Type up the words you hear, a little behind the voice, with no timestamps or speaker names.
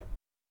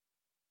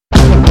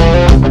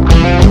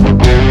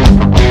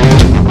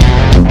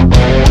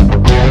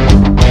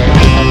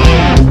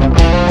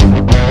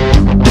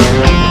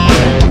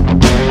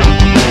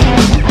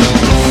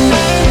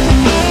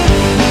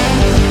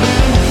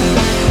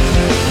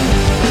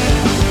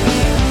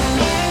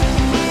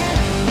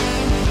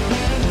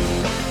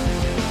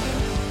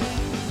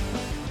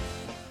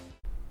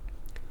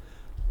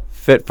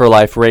Fit for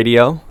Life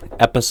Radio,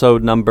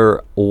 episode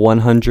number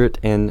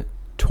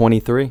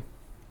 123.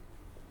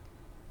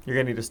 You're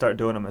going to need to start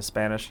doing them in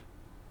Spanish.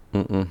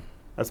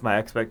 That's my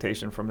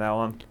expectation from now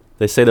on.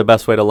 They say the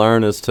best way to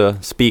learn is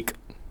to speak.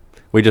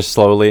 We just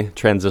slowly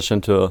transition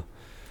to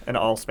an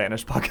all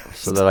Spanish podcast.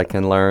 So that I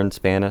can learn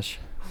Spanish.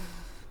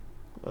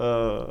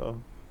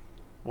 One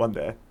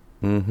day.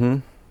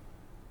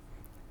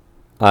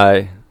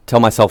 I tell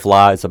myself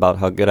lies about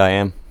how good I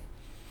am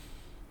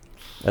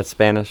at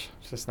Spanish.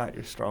 It's just not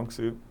your strong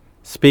suit.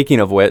 Speaking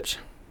of which,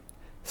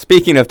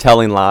 speaking of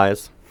telling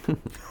lies,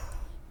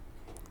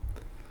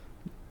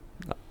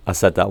 I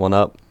set that one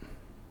up.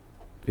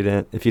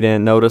 If you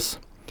didn't notice,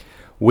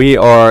 we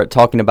are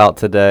talking about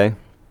today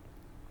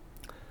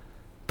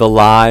the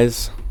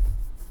lies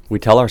we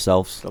tell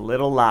ourselves. The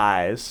little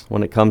lies.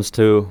 When it comes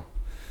to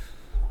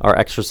our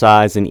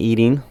exercise and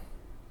eating,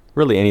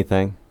 really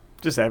anything.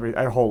 Just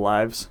our whole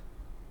lives.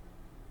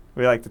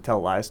 We like to tell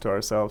lies to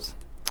ourselves.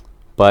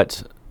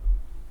 But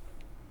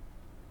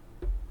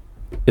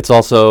it's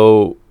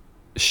also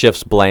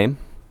shifts blame,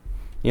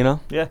 Yeah.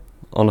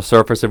 On the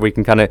surface, if we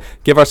can kind of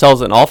give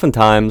ourselves an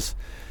oftentimes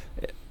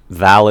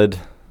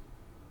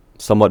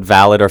somewhat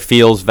valid or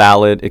feels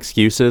valid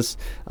excuses.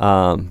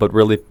 But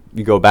really,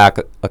 you go back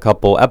a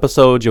couple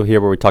episodes, you'll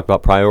hear where we talk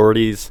about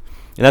priorities.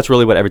 And that's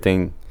really what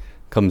everything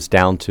comes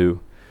down to.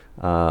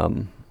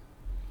 We're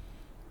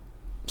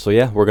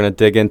going to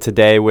dig in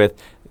today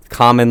with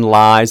common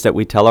lies that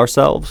we tell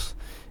ourselves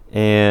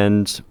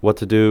and what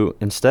to do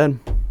instead.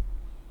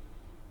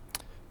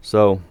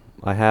 So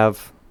let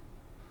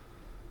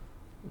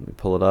me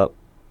pull it up,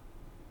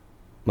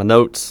 my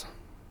notes.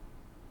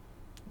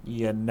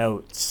 Yeah,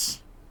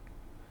 notes.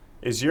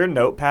 Is your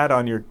notepad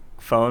on your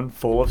phone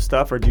full of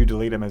stuff, or do you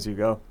delete them as you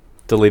go?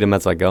 Delete them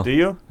as I go. Do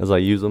you? As I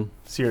use them.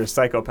 So you're a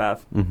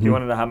psychopath. Do you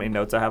want to know how many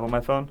notes I have on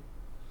my phone?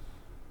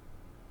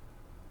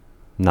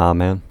 Nah,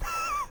 man.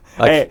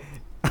 Hey.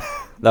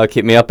 That'll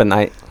keep me up at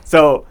night.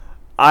 So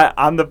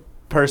I'm the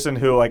person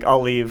who,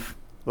 I'll leave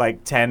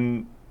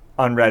 10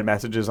 unread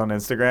messages on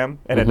Instagram,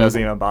 and it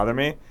doesn't even bother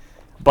me.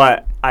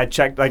 But I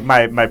checked,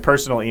 my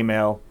personal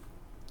email,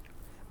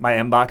 my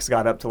inbox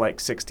got up to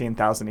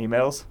 16,000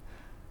 emails.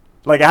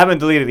 I haven't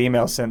deleted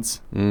emails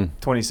since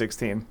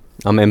 2016.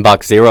 I'm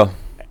inbox 0.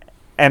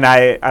 And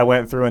I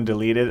went through and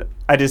deleted.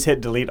 I just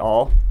hit delete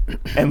all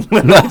and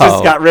literally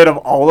just got rid of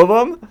all of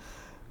them.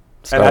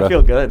 And I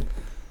feel good.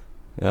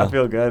 Yeah. I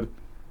feel good.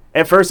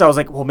 At first, I was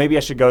like, well, maybe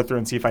I should go through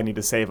and see if I need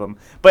to save them.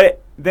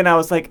 But then I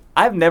was like,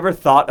 I've never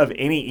thought of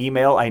any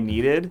email I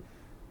needed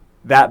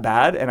that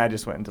bad, and I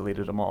just went and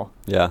deleted them all.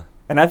 Yeah.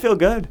 And I feel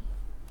good.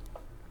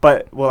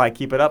 But will I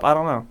keep it up? I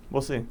don't know.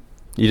 We'll see.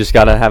 You just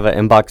got to have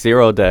an inbox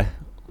 0 day,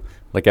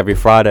 every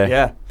Friday.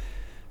 Yeah.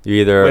 You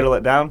either whittle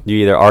it down. You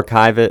either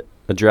archive it,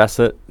 address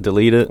it,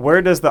 delete it.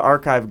 Where does the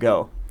archive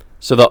go?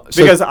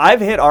 Because I've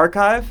hit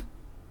archive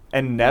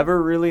and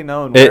never really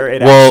known where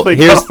it actually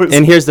goes.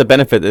 And here's the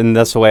benefit, and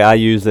that's the way I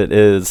use it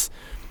is,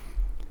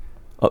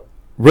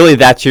 really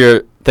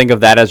think of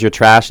that as your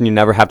trash, and you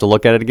never have to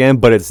look at it again,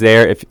 but it's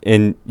there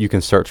and you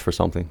can search for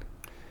something.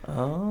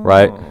 Oh.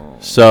 Right?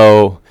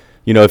 So,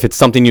 if it's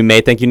something you may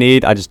think you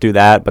need, I just do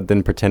that, but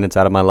then pretend it's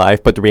out of my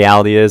life. But the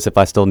reality is, if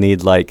I still need,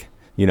 gym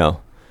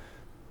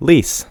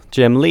lease,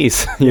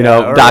 or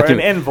an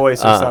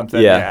invoice or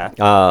something. Yeah.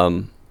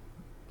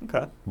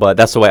 Okay. But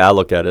that's the way I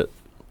look at it.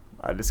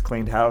 I just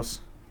cleaned house.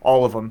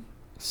 All of them.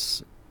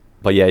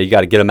 But yeah, you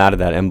got to get them out of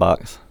that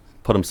inbox.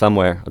 Put them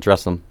somewhere.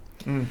 Address them.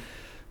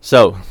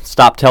 So,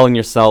 stop telling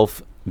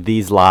yourself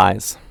these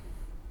lies.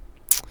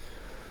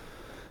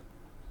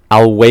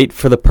 I'll wait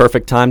for the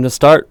perfect time to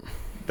start.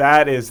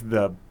 That is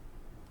the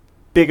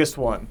biggest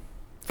one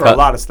for a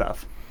lot of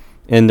stuff.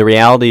 And the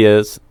reality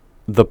is,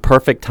 the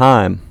perfect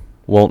time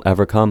won't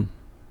ever come.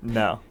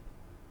 No.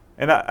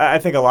 And I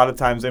think a lot of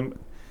times,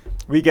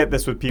 we get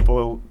this with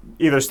people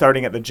either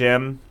starting at the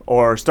gym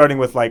or starting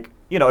with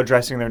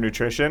addressing their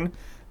nutrition.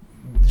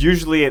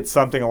 Usually it's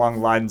something along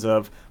the lines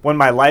of, when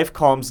my life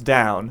calms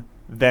down,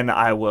 then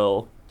I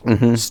will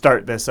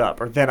start this up,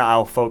 or then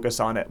I'll focus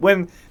on it.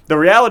 When the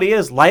reality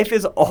is, life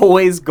is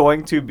always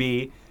going to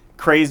be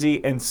crazy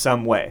in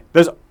some way.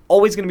 There's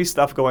always going to be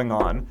stuff going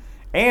on.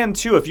 And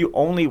two, if you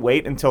only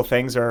wait until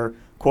things are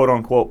quote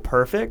unquote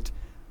perfect,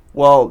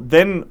 well,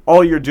 then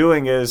all you're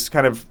doing is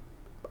kind of,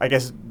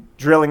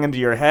 drilling into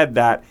your head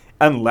that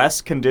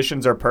unless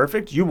conditions are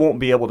perfect, you won't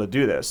be able to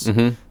do this.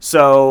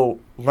 So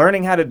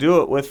learning how to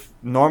do it with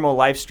normal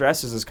life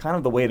stresses is kind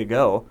of the way to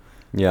go.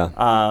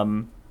 Yeah.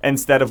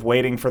 Instead of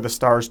waiting for the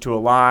stars to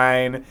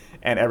align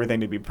and everything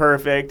to be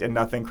perfect and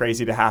nothing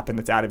crazy to happen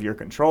that's out of your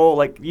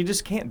control. You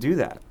just can't do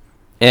that.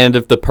 And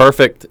if the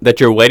perfect that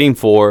you're waiting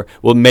for,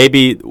 well,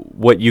 maybe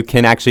what you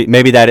can actually,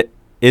 maybe that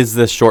is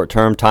this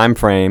short-term time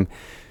frame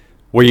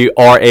where you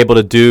are able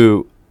to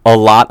do a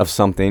lot of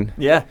something.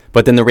 Yeah.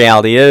 But then the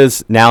reality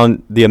is now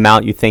the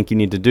amount you think you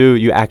need to do,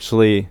 you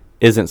actually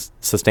isn't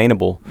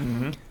sustainable.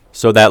 Mm-hmm.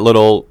 So that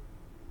little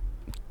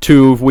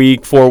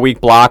 2-week,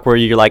 4-week block where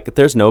you're like,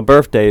 there's no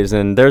birthdays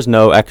and there's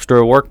no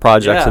extra work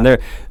projects and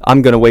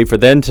I'm going to wait for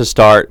them to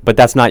start, but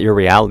that's not your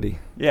reality.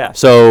 Yeah.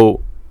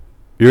 So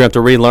you're going to have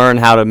to relearn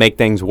how to make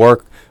things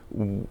work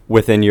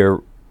within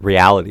your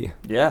reality.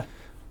 Yeah.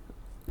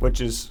 Which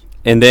is...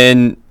 And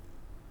then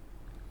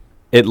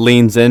it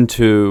leans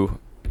into,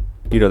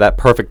 that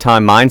perfect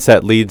time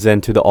mindset leads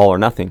into the all or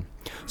nothing.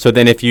 So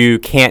then if you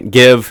can't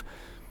give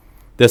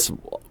this,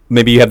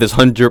 maybe you have this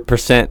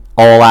 100%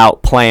 all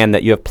out plan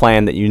that you have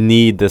planned that you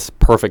need this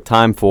perfect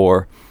time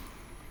for.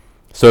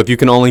 So if you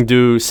can only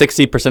do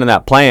 60% of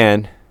that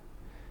plan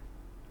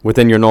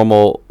within your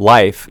normal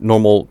life,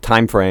 normal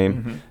time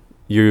frame,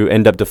 you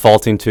end up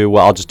defaulting to,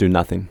 well, I'll just do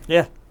nothing.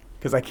 Yeah.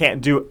 Because I can't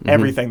do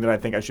everything that I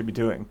think I should be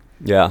doing.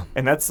 Yeah.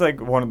 And that's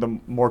like one of the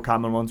more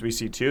common ones we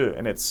see too.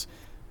 And it's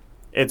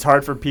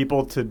hard for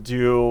people to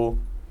do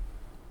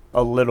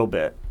a little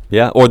bit.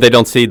 Yeah, or they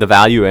don't see the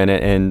value in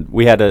it. And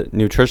we had a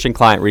nutrition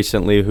client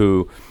recently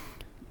who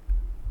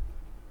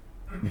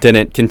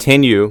didn't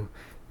continue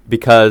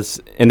because,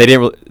 and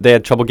they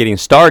had trouble getting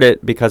started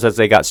because as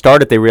they got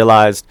started, they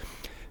realized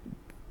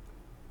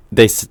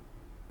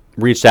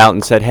reached out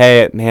and said,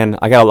 hey, man,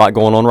 I got a lot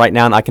going on right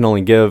now and I can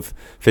only give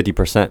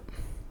 50%.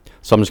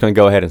 So I'm just going to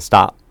go ahead and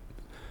stop.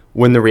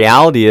 When the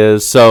reality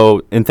is,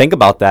 and think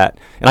about that.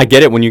 And I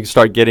get it when you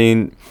start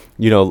getting,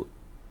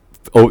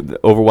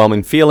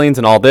 overwhelming feelings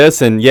and all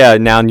this. And yeah,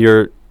 now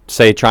you're,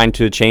 say, trying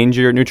to change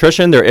your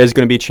nutrition. There is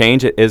going to be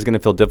change. It is going to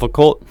feel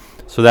difficult.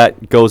 So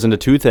that goes into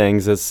two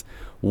things. It's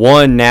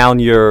one, now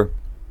you're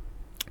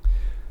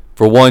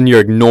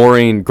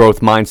ignoring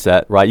growth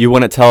mindset, right? You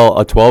wouldn't tell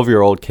a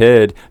 12-year-old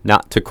kid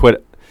not to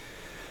quit,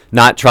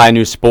 not try a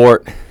new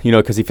sport,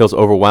 because he feels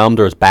overwhelmed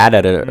or is bad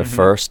at it at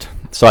first.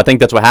 So I think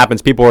that's what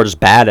happens. People are just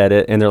bad at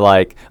it, and they're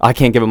like, I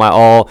can't give it my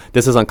all.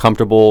 This is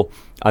uncomfortable.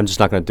 I'm just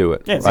not going to do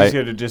it. Yeah, it's right?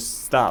 easier to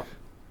just stop.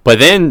 But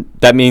then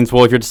that means,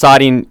 well, if you're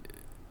deciding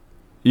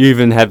you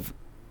even have,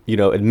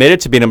 admitted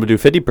to being able to do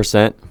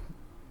 50%,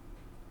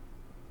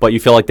 but you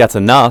feel like that's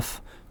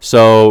enough,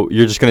 so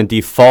you're just going to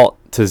default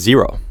to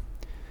 0.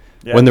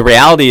 Yeah. When the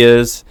reality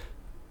is,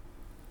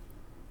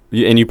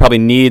 and you probably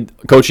need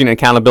coaching and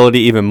accountability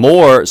even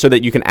more so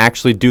that you can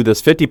actually do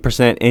this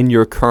 50% in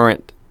your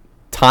current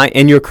time,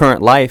 in your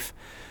current life.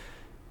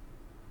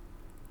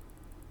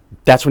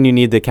 That's when you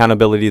need the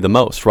accountability the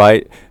most,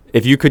 right?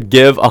 If you could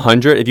give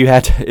 100, if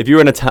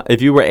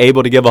you were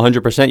able to give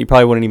 100%, you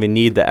probably wouldn't even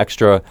need the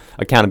extra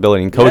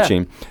accountability and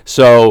coaching. Yeah.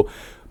 So,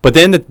 but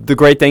then the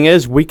great thing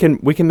is we can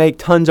make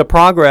tons of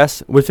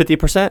progress with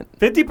 50%.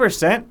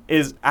 50%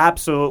 is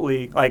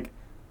absolutely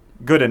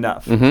good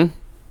enough. Mm-hmm.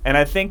 And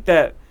I think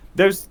that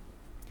there's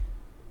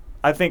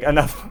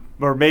enough,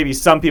 or maybe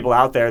some people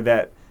out there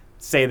that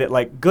say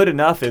that good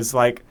enough is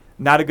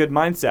not a good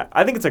mindset.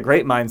 I think it's a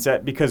great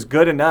mindset because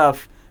good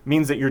enough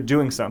means that you're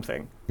doing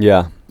something.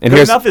 Yeah. And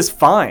good enough is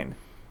fine.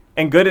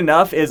 And good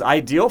enough is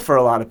ideal for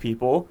a lot of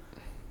people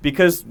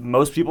because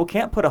most people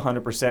can't put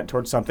 100%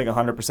 towards something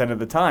 100% of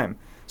the time.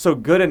 So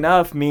good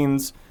enough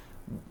means,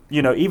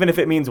 even if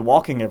it means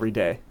walking every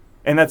day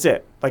and that's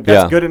it.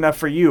 That's good enough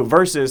for you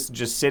versus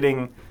just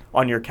sitting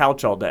on your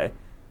couch all day,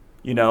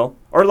 or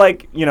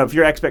if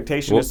your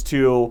expectation is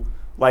to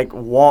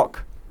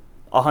walk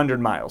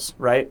 100 miles,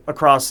 right?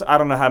 Across, I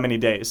don't know how many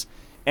days.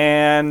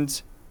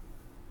 And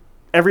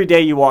every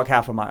day you walk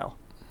half a mile.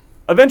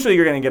 Eventually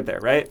you're going to get there,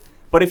 right?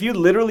 But if you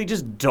literally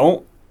just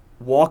don't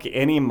walk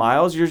any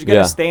miles, you're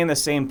going to stay in the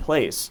same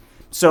place.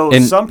 So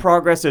some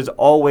progress is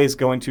always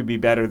going to be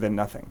better than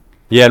nothing.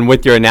 Yeah, and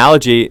with your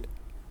analogy,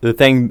 the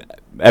thing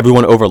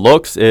everyone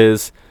overlooks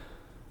is,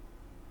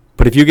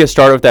 but if you get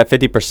started with that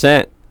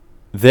 50%,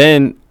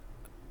 then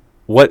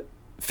what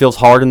feels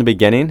hard in the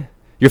beginning,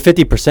 your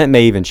 50%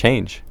 may even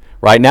change,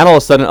 right? Now all of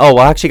a sudden, I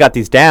actually got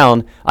these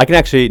down. I can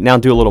actually now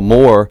do a little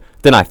more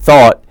than I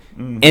thought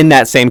in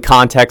that same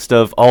context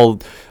of,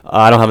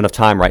 I don't have enough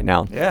time right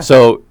now. Yeah.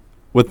 So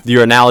with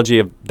your analogy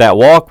of that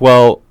walk,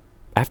 well,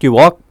 after you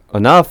walk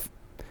enough,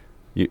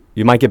 you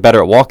might get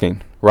better at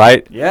walking,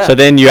 right? Yeah. So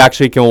then you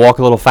actually can walk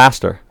a little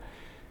faster.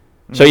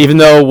 So even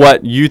though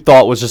what you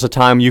thought was just a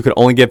time you could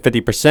only give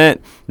 50%,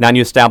 now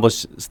you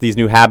establish these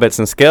new habits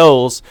and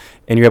skills,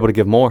 and you're able to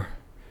give more.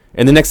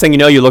 And the next thing you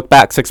know, you look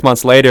back 6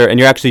 months later, and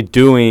you're actually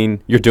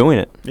doing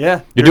it.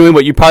 Yeah. You're doing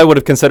what you probably would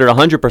have considered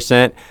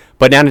 100%,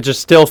 but now it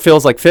just still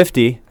feels like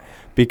 50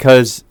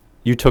 because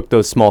you took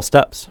those small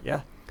steps.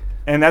 Yeah.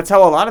 And that's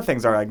how a lot of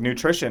things are,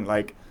 nutrition,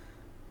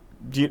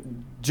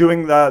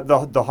 doing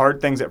the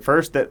hard things at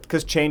first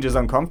because change is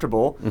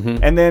uncomfortable.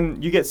 Mm-hmm. And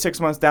then you get 6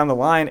 months down the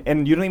line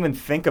and you don't even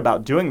think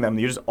about doing them.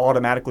 You just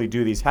automatically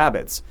do these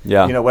habits.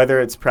 Yeah.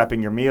 Whether it's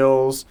prepping your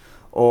meals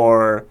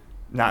or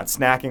not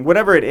snacking,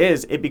 whatever it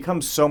is, it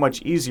becomes so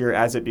much easier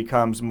as it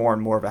becomes more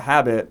and more of a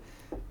habit.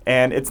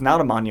 And it's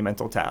not a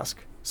monumental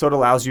task. So it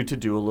allows you to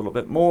do a little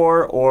bit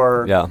more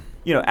or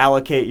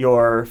allocate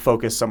your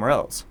focus somewhere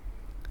else.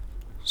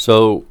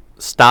 So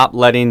stop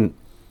letting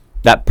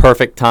that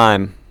perfect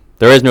time.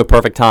 There is no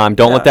perfect time.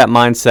 Don't let that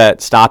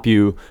mindset stop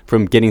you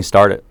from getting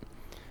started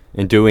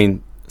and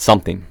doing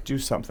something. Do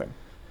something.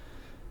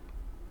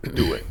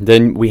 Do it.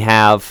 Then we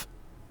have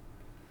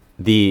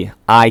the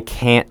I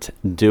can't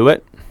do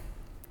it.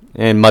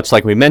 And much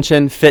like we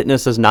mentioned,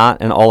 fitness is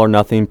not an all or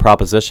nothing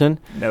proposition.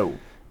 No.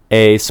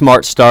 A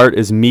smart start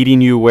is meeting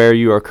you where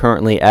you are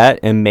currently at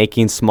and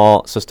making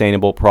small,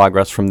 sustainable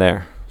progress from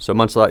there. So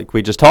much like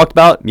we just talked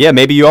about,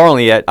 maybe you are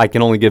only I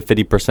can only give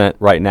 50%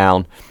 right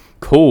now.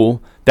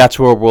 Cool. That's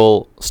where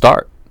we'll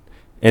start.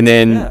 And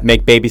then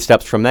make baby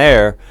steps from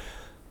there.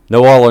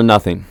 No all or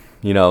nothing.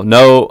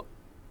 No,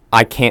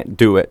 I can't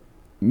do it.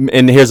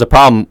 And here's the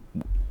problem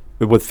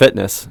with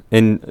fitness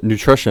and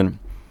nutrition.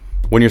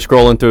 When you're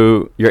scrolling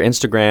through your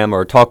Instagram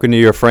or talking to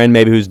your friend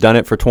maybe who's done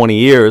it for 20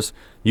 years,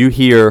 you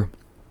hear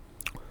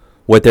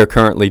what they're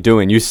currently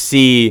doing. You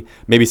see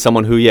maybe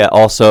someone who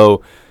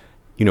also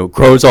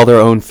grows all their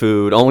own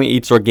food, only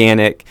eats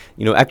organic,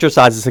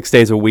 exercises 6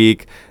 days a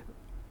week.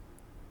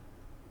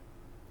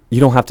 You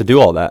don't have to do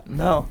all that.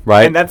 No.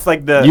 Right? And that's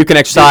like you can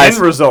exercise, the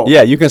end result.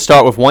 Yeah, you can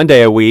start with 1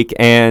 day a week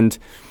and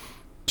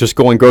just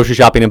going grocery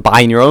shopping and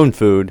buying your own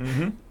food.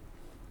 Mm-hmm.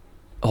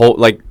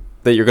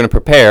 That you're going to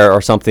prepare or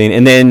something,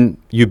 and then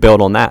you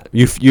build on that.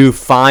 You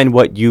find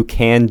what you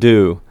can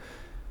do.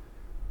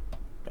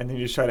 And then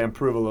you just try to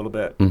improve a little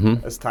bit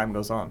as time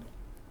goes on.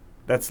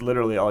 That's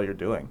literally all you're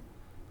doing.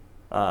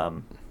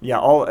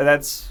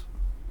 That's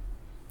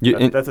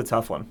a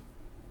tough one.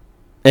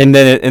 And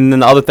then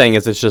the other thing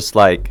is, it's just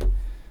like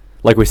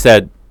we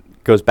said,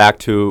 goes back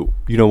to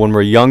when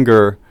we're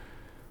younger,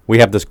 we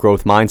have this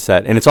growth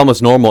mindset, and it's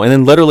almost normal. And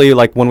then literally,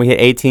 like when we hit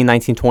 18,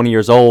 19, 20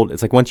 years old,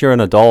 it's like once you're an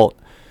adult,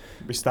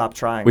 we stop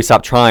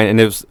trying.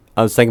 And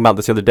I was thinking about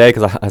this the other day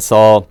because I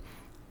saw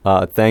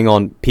a thing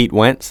on Pete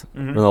Wentz,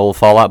 the old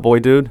Fall Out Boy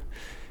dude.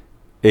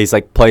 He's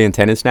like playing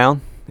tennis now,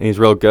 and he's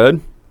real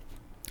good.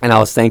 And I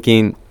was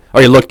thinking,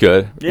 he looked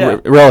good,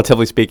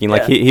 relatively speaking.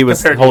 Like he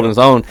was holding his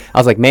own. I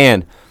was like,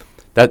 man,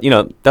 that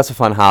that's a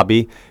fun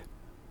hobby.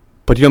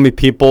 But how many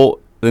people?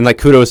 And like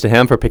kudos to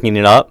him for picking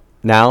it up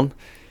now.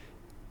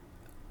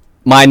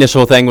 My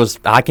initial thing was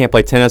I can't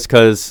play tennis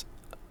because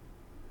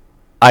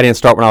I didn't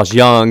start when I was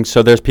young.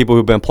 So there's people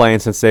who've been playing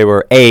since they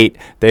were 8.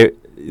 They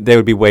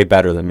would be way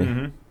better than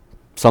me.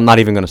 So I'm not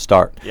even going to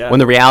start. Yeah. When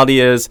the reality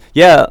is,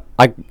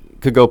 I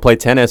could go play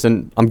tennis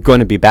and I'm going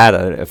to be bad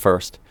at it at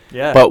first.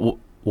 Yeah. But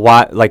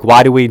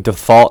why do we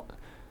default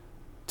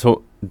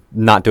to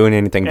not doing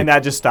anything? And that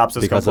just stops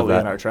us because completely of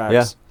that. in our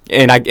tracks.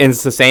 Yeah. And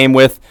it's the same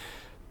with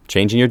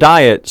changing your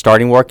diet,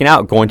 starting working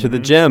out, going to the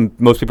gym.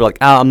 Most people are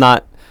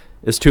like,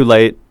 it's too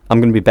late. I'm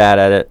going to be bad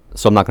at it,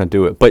 so I'm not going to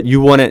do it. But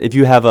if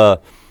you have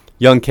a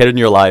young kid in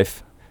your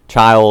life,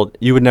 child,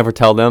 you would never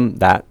tell them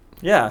that.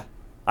 Yeah.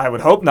 I would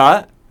hope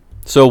not.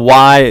 So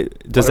why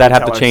does that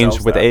have to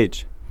change with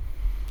age?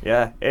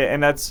 Yeah.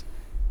 And that's,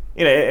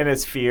 and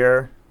it's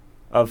fear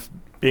of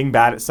being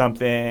bad at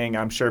something.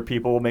 I'm sure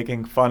people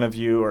making fun of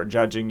you or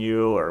judging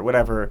you or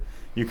whatever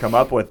you come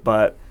up with.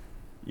 But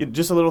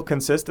just a little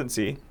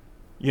consistency,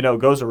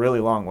 goes a really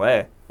long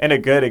way. And a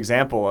good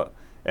example,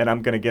 and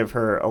I'm going to give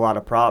her a lot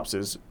of props,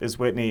 is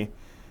Whitney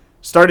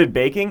started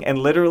baking and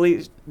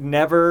literally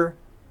never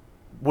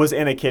was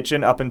in a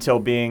kitchen up until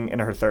being in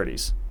her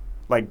 30s.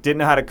 Like, didn't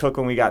know how to cook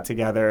when we got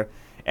together,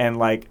 and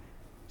like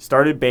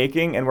started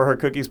baking. And were her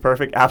cookies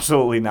perfect?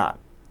 Absolutely not.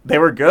 They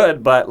were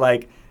good, but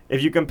like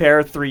if you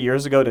compare 3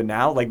 years ago to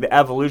now, like the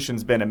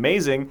evolution's been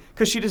amazing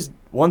because she just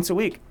once a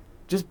week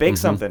just bake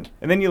something,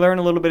 and then you learn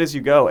a little bit as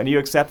you go, and you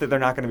accept that they're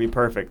not going to be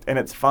perfect, and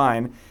it's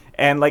fine.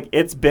 And like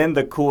it's been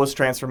the coolest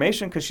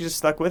transformation because she just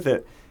stuck with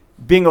it,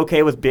 being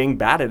okay with being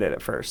bad at it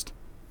at first.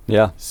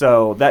 Yeah.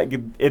 So that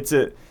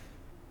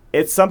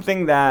it's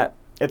something that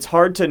it's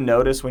hard to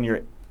notice when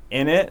you're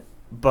in it,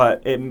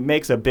 but it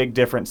makes a big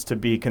difference to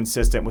be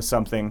consistent with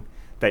something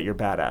that you're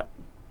bad at.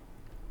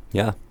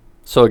 Yeah.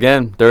 So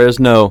again, there is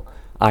no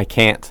I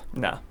can't.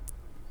 No.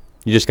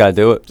 You just got to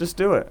do it. Just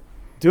do it.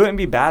 Do it and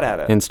be bad at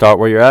it. And start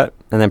where you're at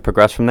and then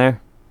progress from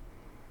there.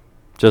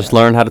 Just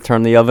learn how to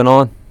turn the oven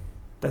on.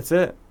 That's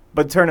it.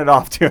 But turn it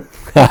off too.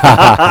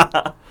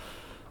 I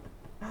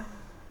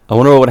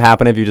wonder what would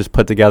happen if you just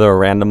put together a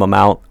random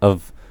amount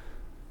of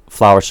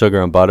flour,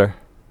 sugar, and butter.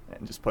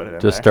 And just put it in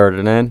Just there. stirred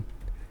it in.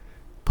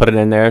 Put it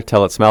in there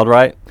till it smelled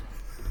right.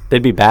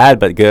 They'd be bad,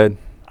 but good.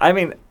 I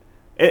mean,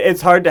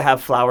 it's hard to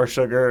have flour,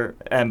 sugar,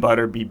 and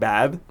butter be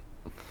bad.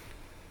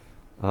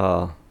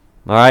 All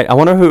right. I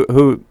wonder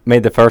who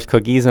made the first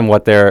cookies and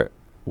what they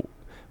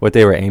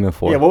were aiming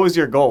for. Yeah, what was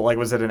your goal? Like,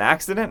 was it an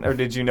accident, or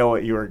did you know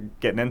what you were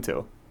getting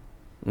into?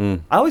 I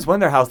always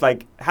wonder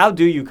how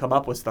do you come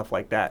up with stuff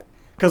like that?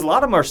 Because a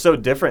lot of them are so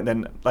different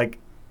than, like,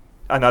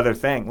 another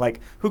thing. Like,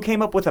 who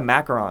came up with a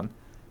macaron?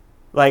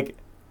 Like,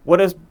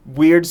 what a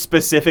weird,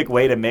 specific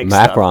way to make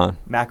Macaron. Stuff.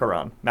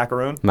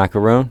 Macaroon?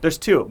 Macaroon? There's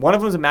two. One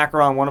of them's a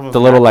macaron, one of them's The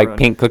a little, macaroon. like,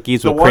 pink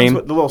cookies The with ones cream?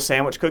 with the little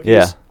sandwich cookies?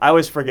 Yeah. I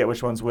always forget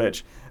which one's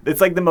which.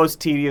 It's, like, the most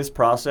tedious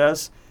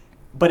process.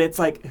 But it's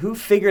like, who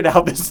figured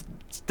out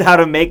how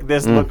to make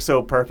this look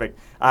so perfect?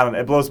 I don't know.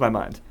 It blows my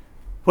mind.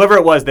 Whoever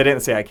it was, they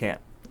didn't say I can't.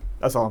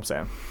 That's all I'm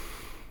saying.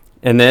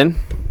 And then,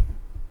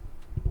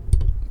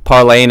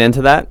 parlaying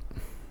into that,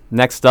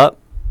 next up,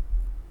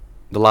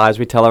 the lies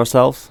we tell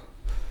ourselves.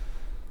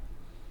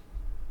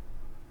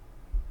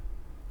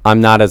 I'm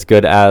not as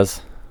good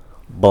as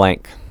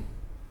blank.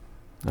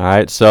 All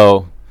right,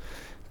 so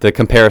the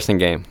comparison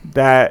game.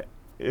 That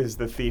is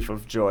the thief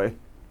of joy.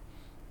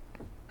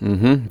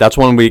 That's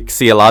when we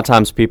see a lot of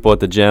times people at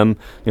the gym,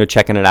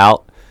 checking it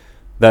out.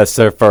 That's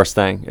their first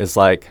thing. Is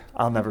like,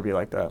 I'll never be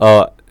like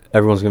that.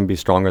 Everyone's going to be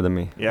stronger than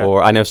me. Yeah.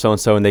 Or I know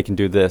so-and-so and they can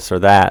do this or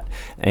that.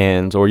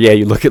 Or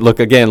you look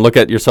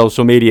at your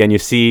social media and you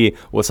see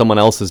what someone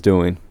else is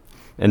doing.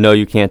 And no,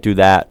 you can't do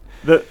that.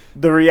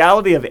 The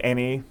reality of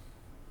any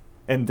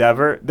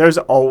endeavor, there's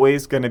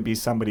always going to be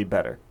somebody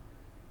better.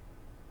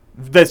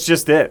 That's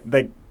just it.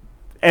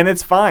 And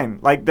it's fine.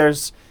 Like,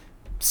 there's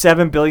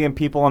 7 billion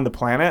people on the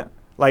planet.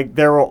 Like,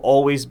 there will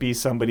always be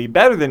somebody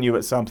better than you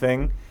at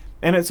something,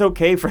 and it's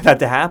okay for that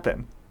to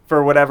happen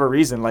for whatever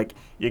reason. Like,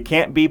 you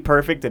can't be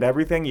perfect at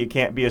everything. You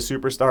can't be a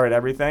superstar at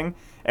everything.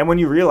 And when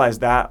you realize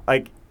that,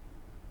 like,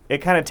 it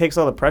kind of takes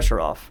all the pressure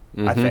off,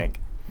 I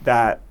think,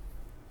 that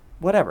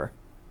whatever,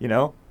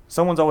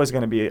 someone's always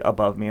going to be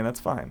above me, and that's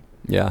fine.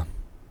 Yeah.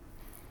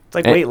 It's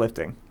like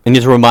weightlifting. And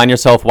you have to remind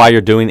yourself why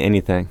you're doing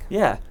anything.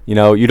 Yeah.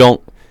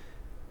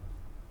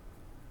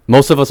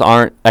 Most of us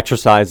aren't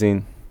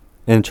exercising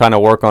and trying to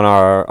work on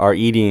our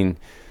eating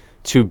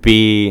to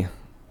be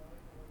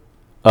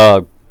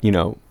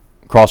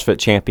CrossFit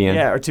champion.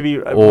 Yeah, or to be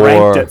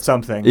ranked at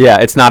something. Yeah,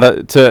 it's not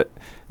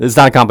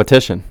a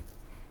competition,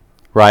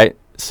 right?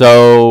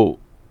 So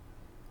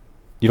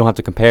you don't have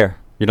to compare.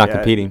 You're not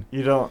competing.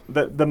 You don't.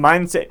 The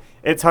mindset.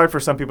 It's hard for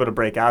some people to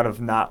break out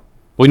of not.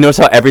 We notice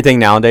how everything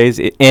nowadays,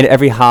 and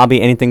every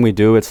hobby, anything we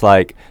do, it's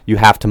like you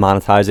have to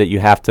monetize it. It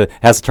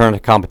has to turn into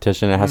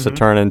competition. It has to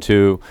turn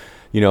into,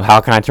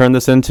 how can I turn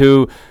this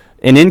into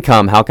an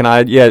income? How can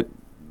I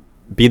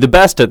be the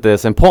best at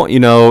this and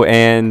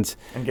and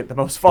get the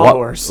most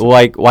followers?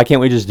 Why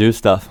can't we just do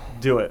stuff?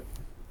 Do it.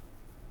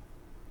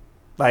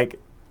 Like,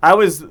 I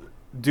always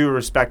do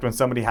respect when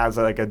somebody has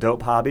a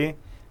dope hobby,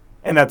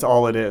 and that's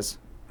all it is.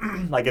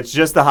 Like, it's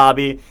just a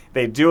hobby.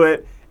 They do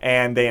it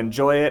and they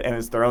enjoy it, and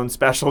it's their own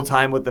special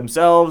time with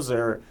themselves,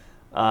 or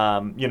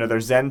their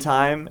Zen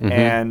time,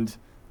 and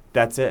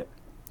that's it.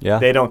 Yeah.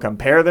 They don't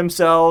compare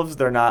themselves.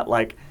 They're not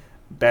like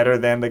better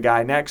than the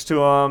guy next to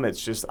them. It's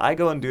just, I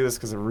go and do this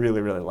because I really,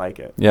 really like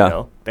it.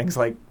 Yeah. Things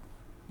like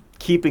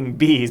keeping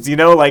bees.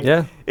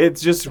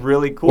 It's just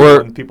really cool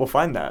when people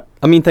find that.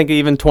 I mean, think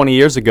even 20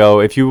 years ago,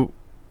 if you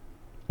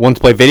once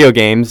played video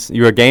games,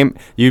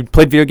 you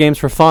played video games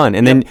for fun,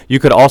 and then you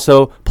could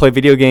also play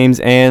video games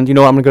and I'm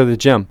gonna go to the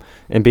gym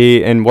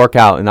and work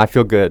out, and I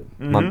feel good.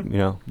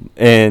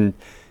 And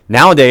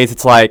nowadays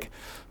it's like,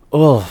 I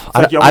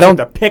don't have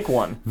to pick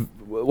one.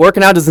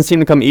 Working out doesn't seem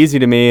to come easy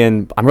to me,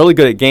 and I'm really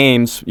good at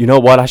games. You know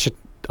what?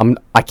 I'm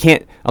not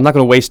going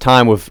to waste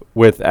time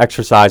with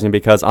exercising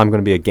because I'm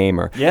going to be a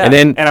gamer. Yeah,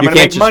 and I'm going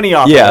to make money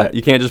off of it. Yeah,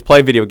 you can't just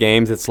play video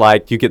games. It's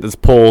like you get this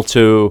pull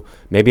to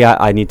maybe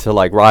I need to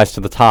rise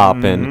to the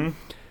top, and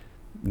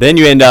then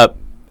you end up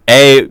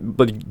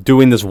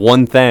doing this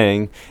one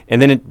thing,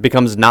 and then it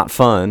becomes not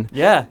fun.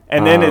 Yeah,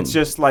 and then it's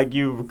just like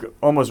you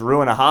almost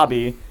ruin a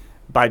hobby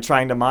by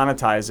trying to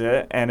monetize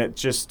it, and it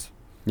just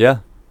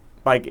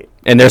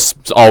and there's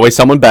always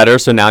someone better,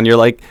 so now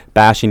you're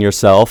bashing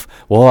yourself.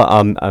 Well,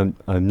 I'm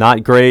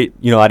not great.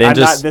 I didn't I'm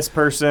not this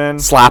person.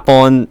 Slap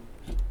on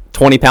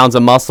 20 pounds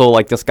of muscle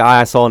like this guy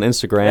I saw on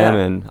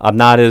Instagram, and I'm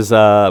not as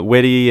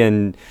witty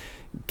and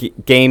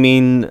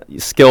gaming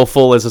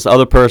skillful as this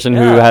other person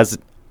who has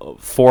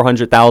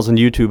 400,000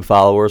 YouTube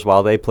followers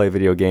while they play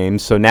video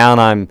games. So now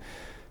I'm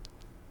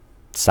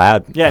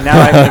sad. Yeah,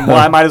 now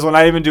I might as well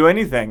not even do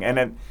anything,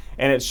 and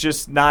it's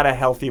just not a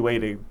healthy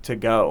way to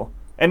go.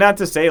 And not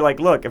to say,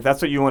 look, if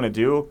that's what you want to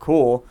do,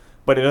 cool,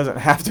 but it doesn't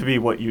have to be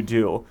what you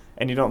do,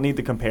 and you don't need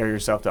to compare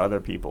yourself to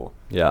other people.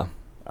 Yeah.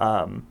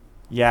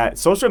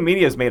 Social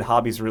media has made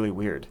hobbies really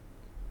weird,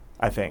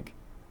 I think,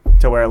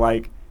 to where,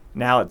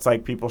 now it's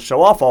people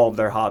show off all of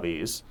their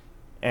hobbies,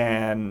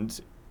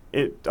 and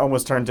it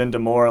almost turns into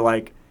more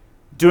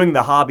doing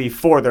the hobby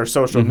for their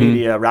social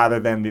media rather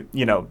than,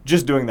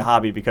 just doing the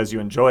hobby because you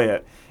enjoy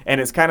it.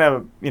 And it's kind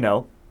of,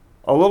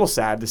 a little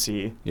sad to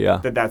see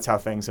that that's how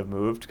things have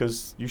moved,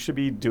 because you should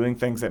be doing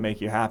things that make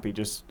you happy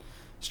just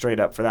straight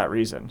up for that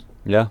reason.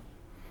 Yeah.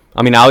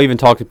 I mean, I'll even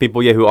talk to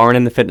people who aren't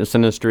in the fitness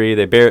industry.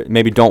 They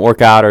maybe don't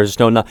work out or just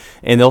don't know,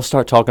 and they'll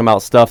start talking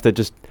about stuff that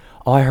just,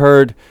 I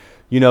heard,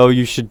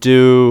 you should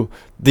do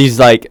these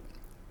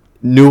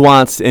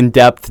nuanced,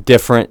 in-depth,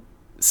 different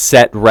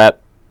set rep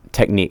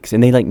techniques,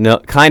 and they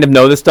kind of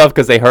know this stuff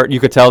because you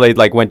could tell they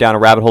went down a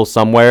rabbit hole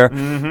somewhere,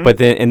 but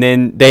then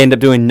they end up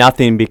doing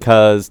nothing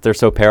because they're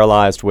so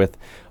paralyzed with,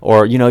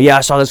 or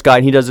I saw this guy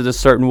and he does it a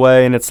certain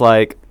way, and it's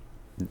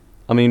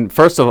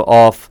first of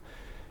all,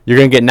 you're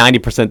going to get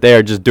 90%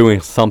 there just doing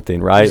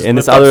something, right? Just And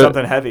this lift up other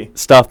something heavy.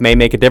 stuff may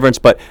make a difference,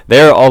 but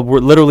we're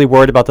literally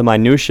worried about the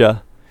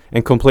minutia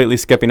and completely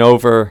skipping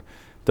over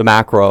the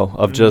macro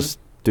of just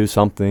do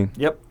something.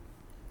 Yep.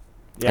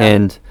 Yeah.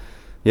 And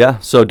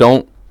so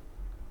don't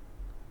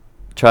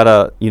try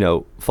to,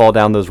 fall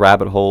down those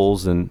rabbit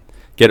holes and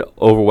get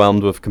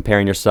overwhelmed with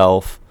comparing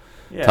yourself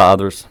to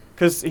others.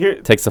 Because here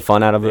It takes the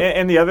fun out of it.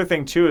 And the other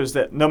thing too is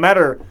that no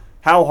matter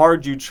how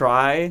hard you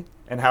try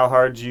and how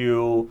hard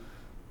you,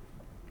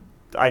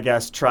 I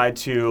guess, try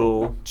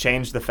to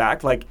change the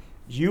fact, like,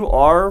 you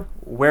are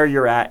where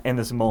you're at in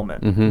this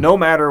moment. No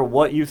matter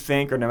what you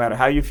think or no matter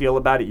how you feel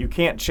about it, you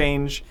can't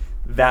change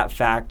that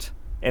fact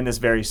in this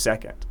very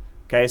second.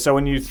 Okay, so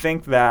when you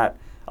think that,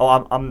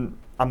 I'm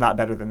not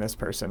better than this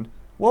person,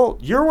 well,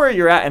 you're where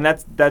you're at, and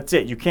that's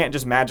it. You can't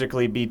just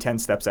magically be 10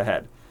 steps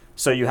ahead.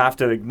 So you have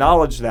to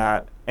acknowledge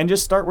that and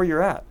just start where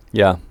you're at.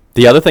 Yeah.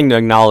 The other thing to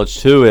acknowledge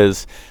too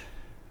is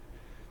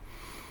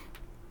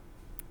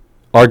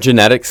our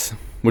genetics,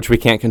 which we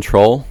can't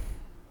control,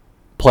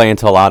 play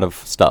into a lot of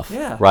stuff.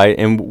 Yeah. Right?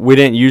 And we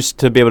didn't used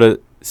to be able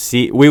to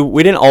see,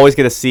 we didn't always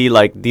get to see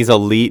like these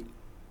elite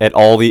at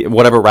all the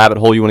whatever rabbit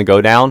hole you want to go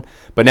down,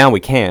 but now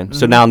we can.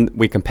 So now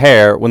we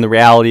compare when the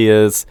reality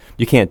is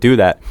you can't do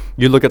that.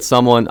 You look at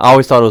someone, I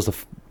always thought it was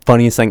the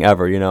funniest thing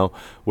ever,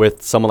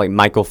 with someone like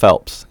Michael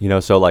Phelps,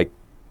 so like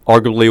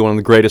arguably one of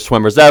the greatest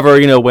swimmers ever,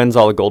 wins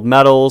all the gold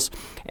medals,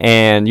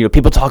 and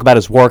people talk about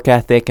his work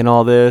ethic and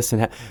all this,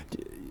 and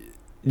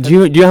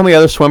do you know how many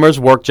other swimmers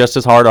work just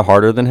as hard or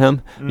harder than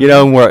him? And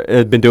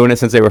have been doing it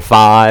since they were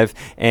 5,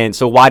 and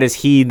so why does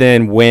he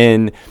then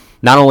win?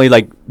 Not only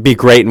like be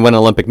great and win an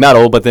Olympic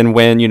medal, but then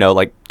win,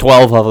 like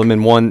 12 of them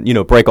and one,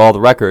 break all the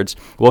records.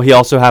 Well, he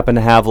also happened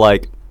to have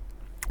like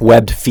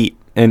webbed feet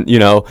and,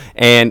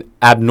 and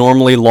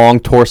abnormally long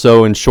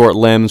torso and short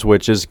limbs,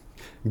 which is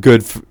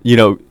good,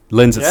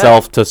 lends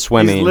itself to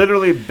swimming. He's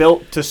literally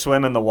built to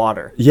swim in the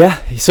water.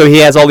 Yeah. So he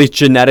has all these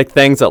genetic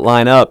things that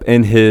line up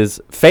in his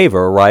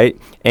favor, right?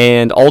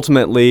 And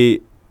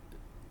ultimately,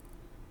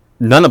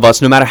 none of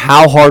us, no matter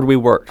how hard we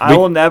work. I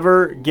will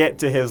never get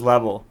to his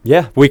level.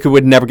 Yeah,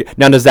 would never get.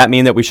 Now, does that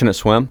mean that we shouldn't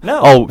swim? No.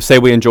 Oh, say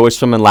we enjoy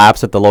swimming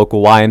laps at the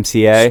local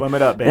YMCA. Swim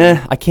it up,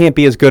 baby. I can't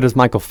be as good as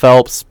Michael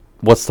Phelps.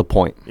 What's the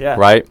point? Yeah.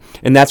 Right?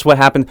 And that's what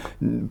happened.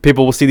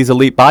 People will see these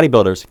elite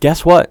bodybuilders.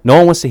 Guess what? No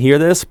one wants to hear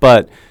this,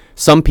 but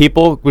some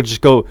people would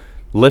just go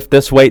lift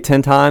this weight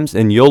 10 times,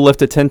 and you'll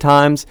lift it 10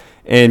 times.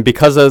 And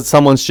because of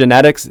someone's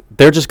genetics,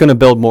 they're just going to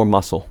build more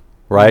muscle.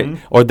 Right?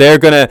 Or they're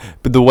going to,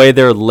 the way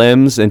their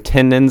limbs and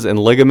tendons and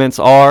ligaments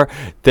are,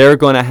 they're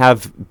going to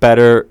have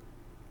better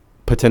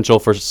potential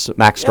for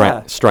max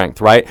strength,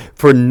 right?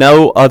 For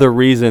no other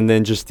reason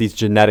than just these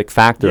genetic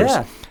factors.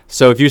 Yeah.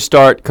 So if you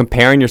start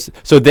comparing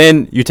so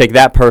then you take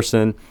that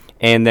person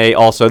and they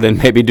also then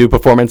maybe do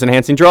performance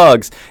enhancing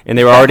drugs and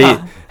they were already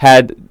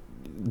had,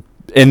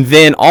 and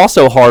then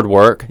also hard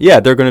work. Yeah,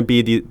 they're going to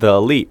be the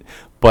elite.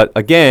 But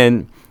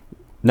again,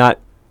 not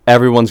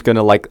everyone's going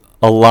to like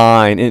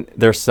align in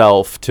their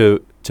self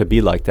to be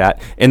like that.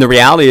 And the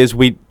reality is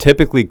we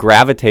typically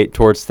gravitate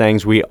towards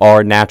things we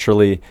are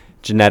naturally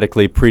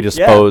genetically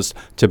predisposed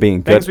to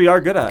being things we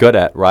are good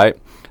at. Right?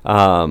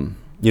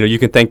 You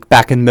can think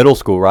back in middle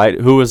school,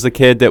 right? Who was the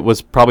kid that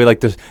was probably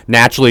like the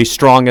naturally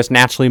strongest,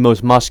 naturally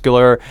most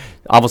muscular?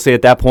 Obviously,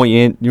 at that point,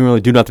 you didn't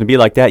really do nothing to be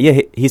like that.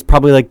 Yeah, he's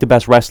probably like the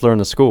best wrestler in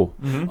the school.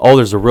 Oh,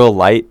 there's a real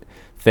light,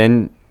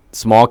 thin,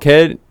 small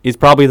kid, he's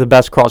probably the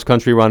best cross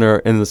country runner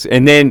in this.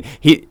 And then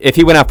if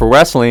he went out for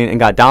wrestling and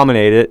got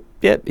dominated,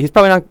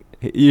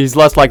 he's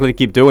less likely to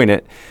keep doing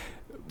it.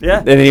 Yeah.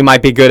 Then he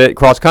might be good at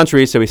cross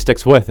country, so he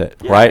sticks with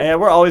it, right? Yeah,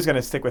 we're always going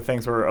to stick with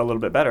things we're a little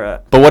bit better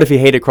at. But what if he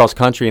hated cross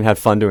country and had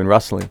fun doing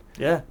wrestling?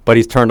 Yeah. But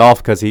he's turned off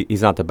because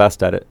he's not the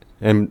best at it.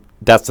 And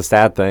that's the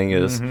sad thing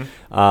is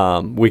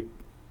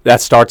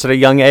that starts at a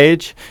young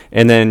age,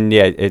 and then,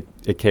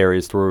 it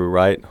carries through,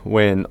 right?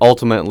 When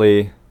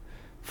ultimately,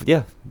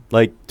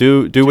 like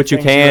do what you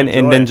can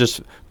and then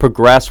just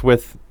progress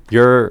with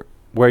where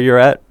you're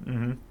at.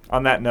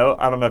 On that note,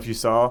 I don't know if you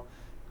saw,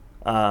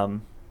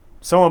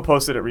 someone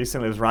posted it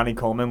recently. It was Ronnie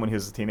Coleman when he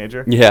was a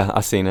teenager. Yeah,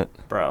 I seen it.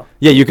 Bro.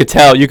 Yeah, you could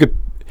tell.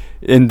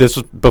 And this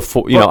was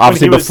before,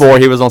 obviously before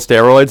he was on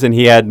steroids and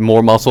he had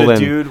more muscle than.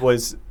 The dude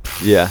was.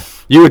 Yeah.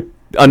 You would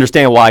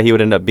understand why he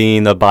would end up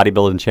being the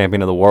bodybuilding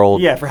champion of the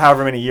world. Yeah, for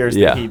however many years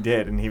that he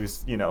did. And he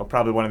was,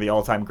 probably one of the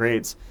all-time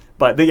greats.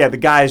 But, the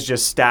guy's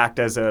just stacked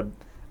as a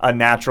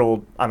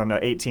natural,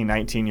 18,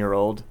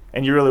 19-year-old.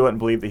 And you really wouldn't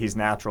believe that he's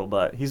natural,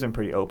 but he's been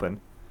pretty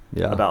open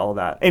about all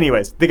that.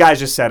 Anyways, the guy's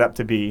just set up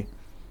to be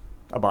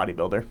a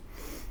bodybuilder.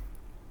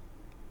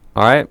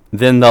 All right.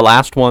 Then the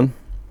last one.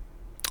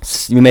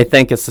 You may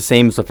think it's the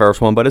same as the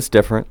first one, but it's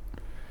different.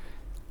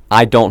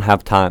 I don't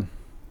have time.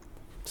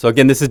 So,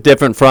 again, this is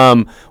different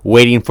from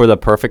waiting for the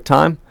perfect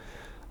time,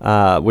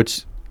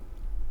 which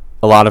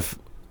a lot of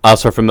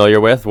us are familiar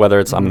with, whether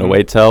it's I'm going to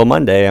wait till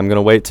Monday, I'm going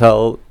to wait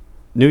till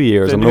New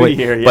Year's.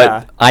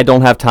 But I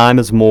don't have time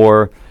is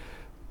more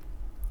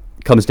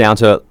comes down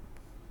to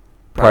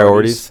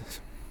priorities.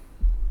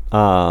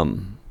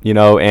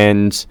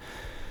 And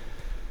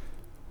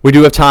we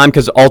do have time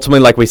because ultimately,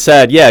 like we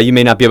said, yeah, you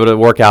may not be able to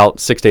work out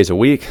 6 days a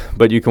week,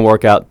 but you can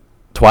work out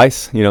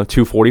twice,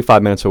 2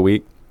 45 minutes a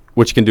week,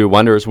 which can do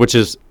wonders, which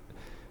is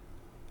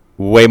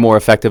way more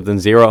effective than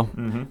zero.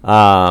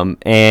 Mm-hmm.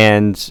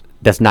 And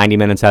that's 90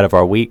 minutes out of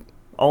our week.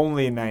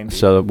 Only 90.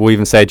 So we'll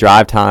even say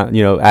drive time,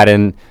 add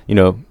in,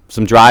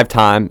 some drive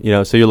time,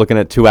 so you're looking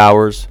at 2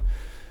 hours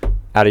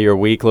out of your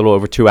week, a little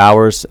over 2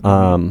 hours.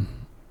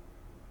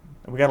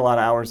 We got a lot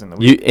of hours in the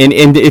week. And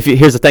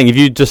here's the thing, if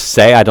you just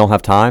say I don't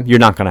have time, you're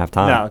not going to have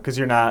time. No, because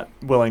you're not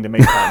willing to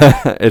make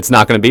time. It's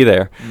not going to be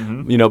there.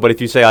 Mm-hmm. But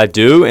if you say I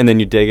do and then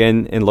you dig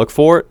in and look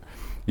for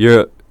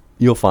it,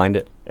 you'll find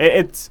it.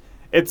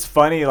 It's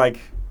funny, like.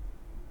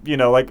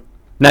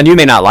 Now you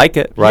may not like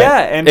it, right? Yeah,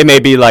 and it may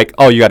be like,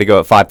 oh, you got to go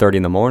at 5:30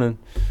 in the morning.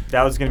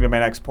 That was going to be my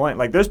next point.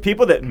 Like, there's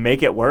people that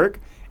make it work,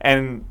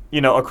 and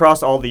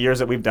across all the years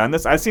that we've done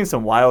this, I've seen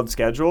some wild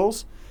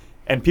schedules,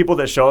 and people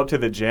that show up to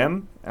the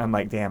gym, and I'm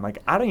like, damn, like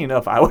I don't even know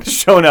if I would have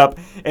shown up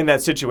in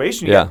that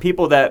situation. You got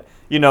people that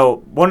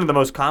one of the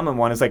most common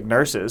one is like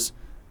nurses.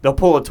 They'll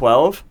pull a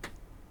 12,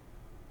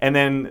 and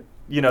then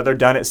they're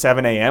done at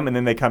 7 a.m. and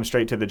then they come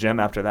straight to the gym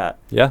after that.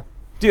 Yeah,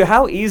 dude,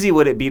 how easy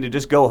would it be to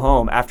just go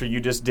home after you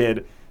just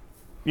did?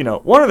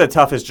 One of the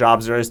toughest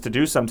jobs there is to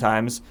do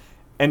sometimes,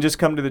 and just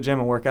come to the gym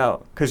and work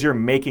out because you're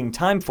making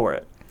time for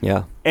it.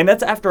 Yeah. And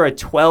that's after a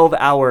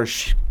 12-hour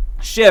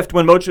shift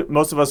when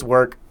most of us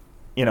work,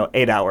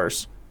 8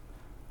 hours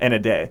in a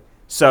day.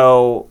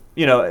 So,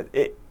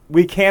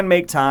 we can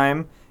make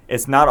time.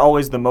 It's not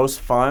always the most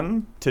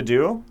fun to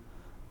do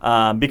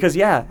because,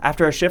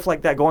 after a shift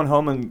like that, going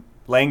home and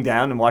laying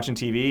down and watching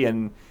TV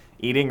and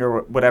eating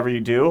or whatever you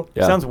do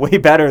sounds way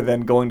better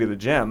than going to the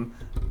gym.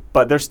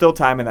 But there's still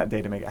time in that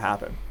day to make it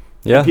happen.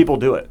 Yeah. And people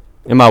do it.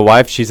 And my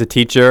wife, she's a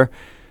teacher.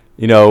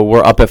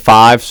 We're up at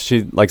 5.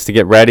 She likes to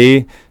get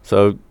ready.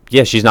 So,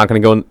 she's not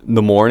going to go in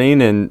the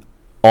morning. And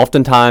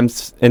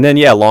oftentimes, and then,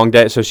 long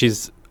day. So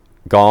she's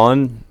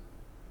gone.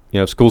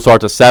 School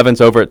starts at 7. It's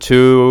over at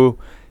 2.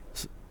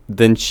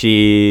 Then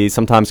she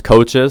sometimes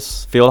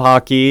coaches field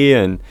hockey.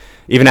 And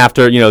even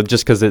after,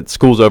 just because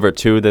school's over at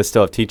 2, they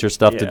still have teacher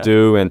stuff to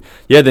do. And,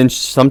 then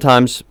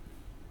sometimes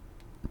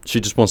she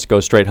just wants to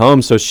go straight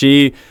home. So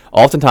she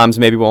oftentimes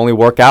maybe will only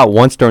work out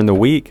once during the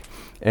week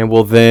and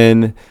will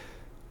then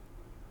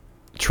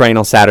train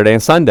on Saturday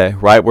and Sunday,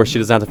 right? Where she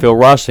doesn't have to feel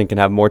rushed and can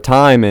have more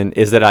time. And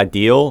is it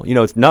ideal?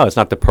 It's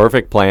not the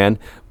perfect plan,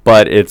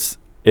 but it's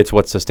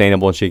what's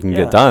sustainable and she can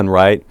get done,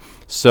 right?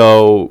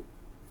 So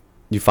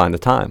you find the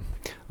time.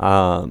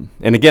 And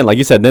again, like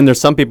you said, then there's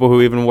some people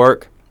who even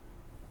work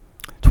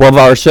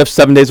 12-hour shifts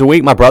 7 days a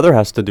week. My brother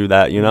has to do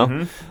that,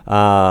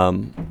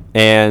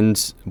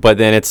 but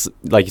then it's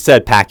like you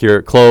said, pack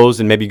your clothes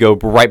and maybe go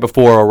right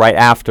before or right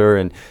after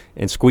and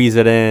squeeze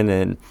it in.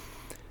 And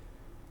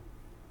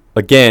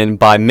again,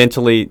 by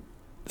mentally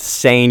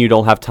saying you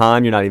don't have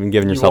time, you're not even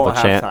giving yourself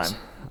a chance.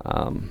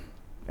 And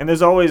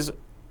there's always,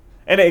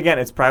 and again,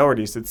 it's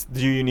priorities. It's,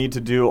 do you need to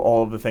do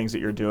all of the things that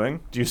you're doing?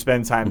 Do you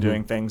spend time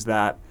doing things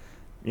that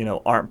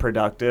aren't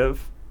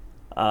productive?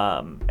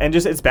 And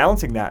just it's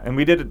balancing that. And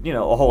we did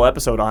a whole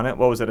episode on it.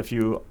 What was it, a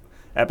few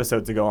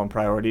episodes ago on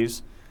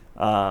priorities?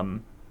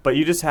 But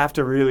you just have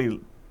to really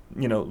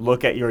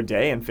look at your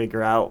day and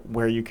figure out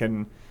where you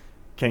can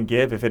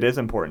give if it is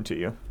important to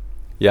you.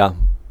 Yeah,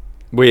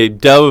 we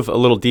dove a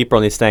little deeper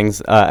on these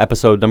things.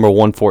 Episode number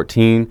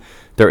 114,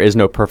 there is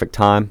no perfect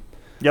time.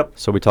 Yep.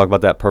 So we talk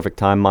about that perfect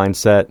time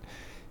mindset.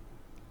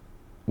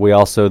 We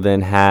also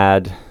then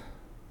had,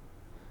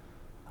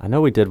 I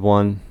know we did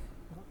one,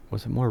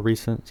 was it more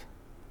recent?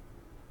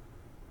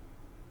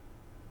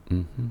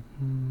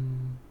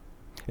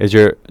 Is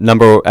your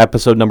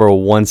episode number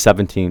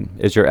 117,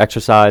 is your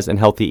exercise and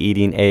healthy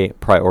eating a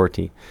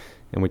priority?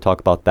 And we talk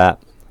about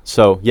that.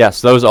 So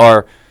yes, those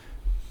are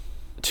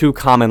 2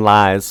 common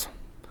lies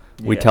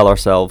we tell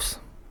ourselves.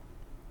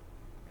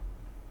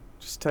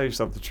 Just tell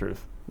yourself the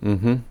truth.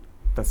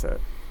 That's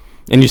it.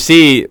 And you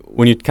see,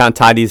 when you kind of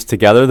tie these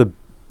together,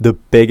 the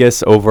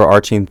biggest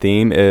overarching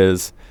theme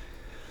is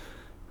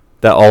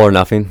that all or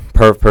nothing,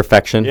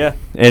 perfection. Yeah.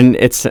 And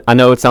I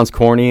know it sounds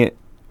corny,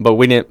 but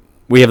we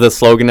have the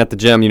slogan at the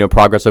gym,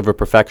 progress over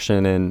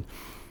perfection, and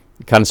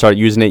kind of started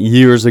using it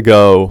years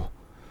ago.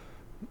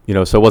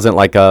 So it wasn't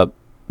like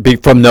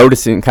from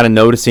noticing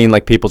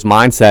like people's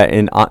mindset.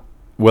 And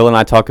Will and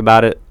I talk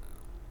about it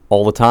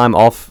all the time,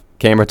 off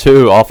camera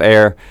too, off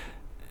air.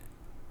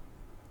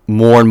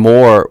 More and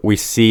more we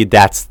see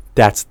that's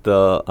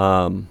the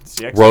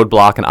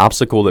roadblock and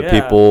obstacle that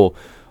people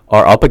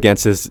are up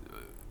against, is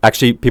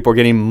actually people are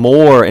getting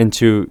more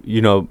into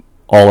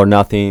all or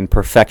nothing,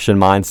 perfection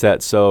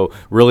mindset. So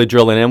really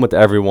drilling in with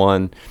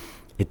everyone,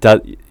 it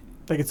does.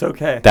 Like, it's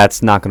okay.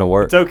 That's not going to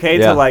work. It's okay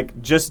to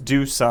just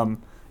do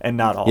some and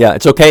not all. Yeah,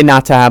 it's okay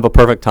not to have a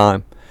perfect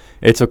time.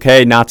 It's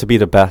okay not to be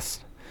the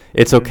best.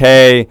 It's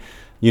okay,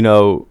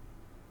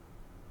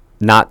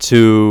 not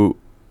to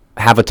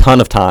have a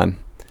ton of time.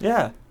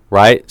 Yeah.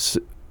 Right? So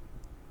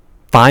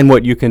find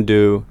what you can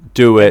do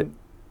it.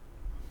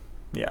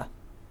 Yeah.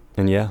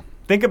 And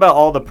think about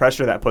all the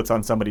pressure that puts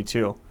on somebody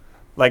too.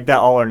 like that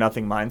all or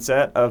nothing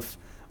mindset of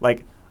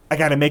like, I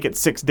got to make it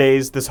 6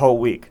 days this whole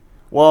week.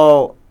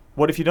 Well,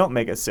 what if you don't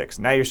make it 6?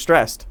 Now you're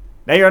stressed.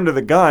 Now you're under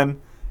the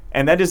gun,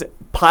 and that just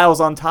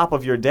piles on top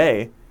of your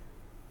day.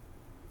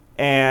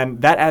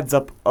 And that adds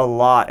up a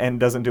lot and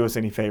doesn't do us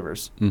any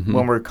favors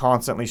when we're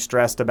constantly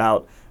stressed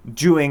about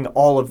doing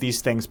all of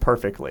these things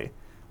perfectly.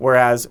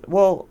 Whereas,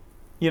 well,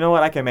 you know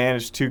what? I can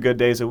manage 2 good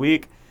days a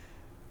week.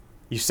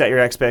 You set your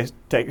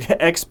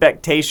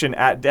expectation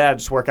at dad,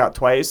 just work out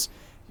twice.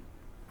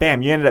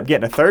 Bam, you ended up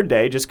getting a 3rd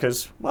day just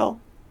because, well,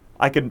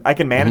 I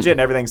can manage it and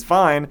everything's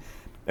fine.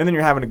 And then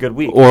you're having a good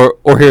week.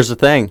 Or here's the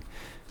thing.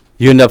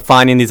 You end up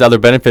finding these other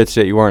benefits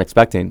that you weren't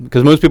expecting.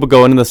 Because most people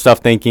go into this stuff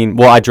thinking,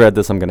 well, I dread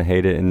this, I'm going to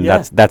hate it, and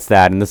that's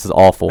that, and this is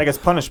awful. Like it's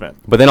punishment.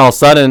 But then all of a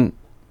sudden,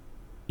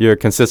 you're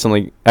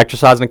consistently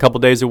exercising a couple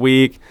days a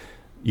week,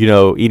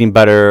 eating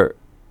better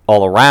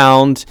all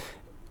around.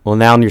 Well,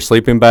 now you're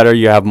sleeping better,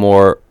 you have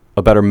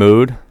a better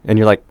mood, and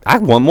you're like, I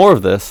want more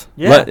of this.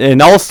 Yeah.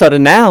 And all of a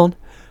sudden now,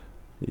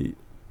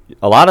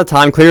 a lot of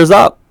time clears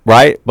up,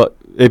 right? But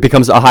it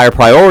becomes a higher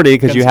priority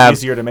because you have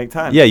easier to make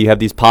time. Yeah, you have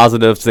these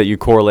positives that you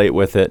correlate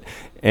with it,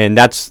 and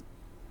that's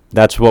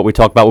what we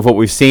talk about with what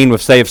we've seen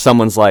with, say, if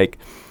someone's like,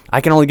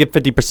 I can only get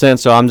 50%,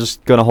 so I'm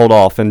just gonna hold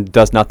off and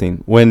does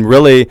nothing. When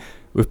really,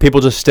 if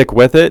people just stick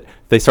with it,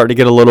 they start to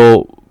get a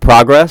little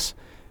progress.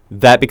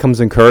 That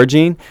becomes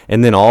encouraging,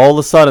 and then all of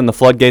a sudden the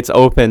floodgates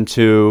open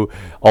to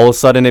all of a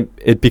sudden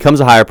it becomes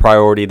a higher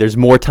priority. There's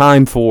more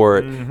time for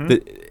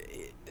it.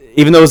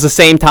 Even though it's the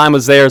same time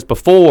as theirs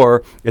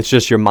before, it's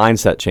just your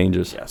mindset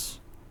changes. Yes.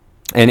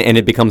 And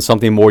it becomes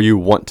something more you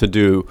want to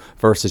do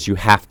versus you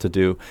have to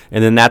do.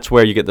 And then that's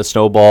where you get the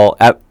snowball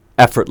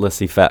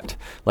effortless effect.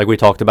 Like we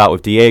talked about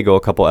with Diego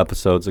a couple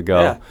episodes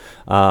ago.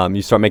 Yeah.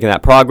 You start making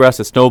that progress,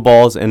 it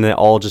snowballs, and then it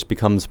all just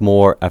becomes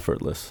more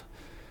effortless.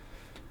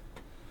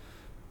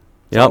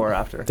 That's what we're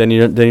after. Then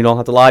you don't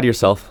have to lie to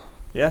yourself.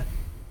 Yeah.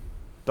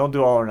 Don't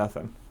do all or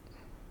nothing.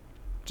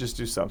 Just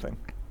do something.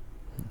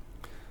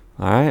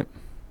 All right.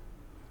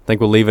 I think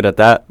we'll leave it at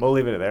that. We'll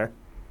leave it there.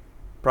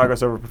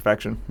 Progress over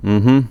perfection.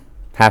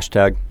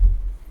 Hashtag.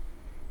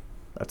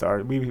 That's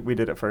we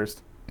did it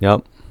first.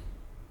 Yep.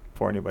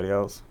 Before anybody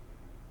else.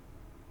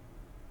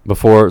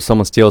 Before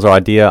someone steals our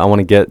idea, I want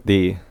to get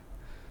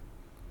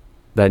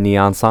that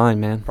neon sign,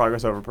 man.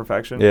 Progress over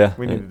perfection. Yeah.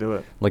 We need to do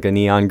it. Like a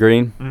neon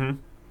green.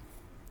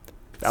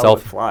 That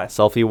would fly.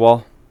 Selfie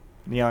wall.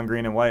 Neon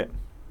green and white.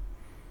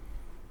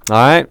 All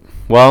right.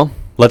 Well,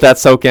 let that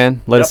soak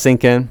in. Let it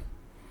sink in.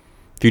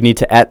 If you need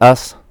to @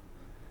 us,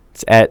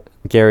 it's at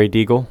Gary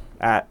Deagle.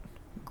 At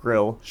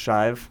Grill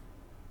Shive.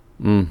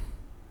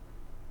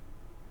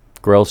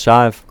 Grill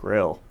Shive.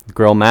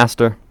 Grill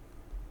Master.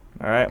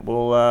 All right.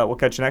 We'll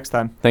catch you next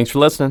time. Thanks for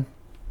listening.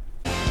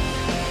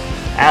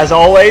 As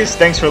always,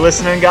 thanks for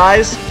listening,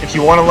 guys. If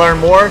you want to learn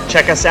more,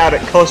 check us out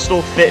at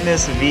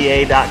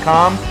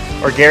coastalfitnessva.com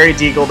or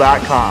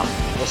GaryDeagle.com.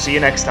 We'll see you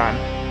next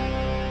time.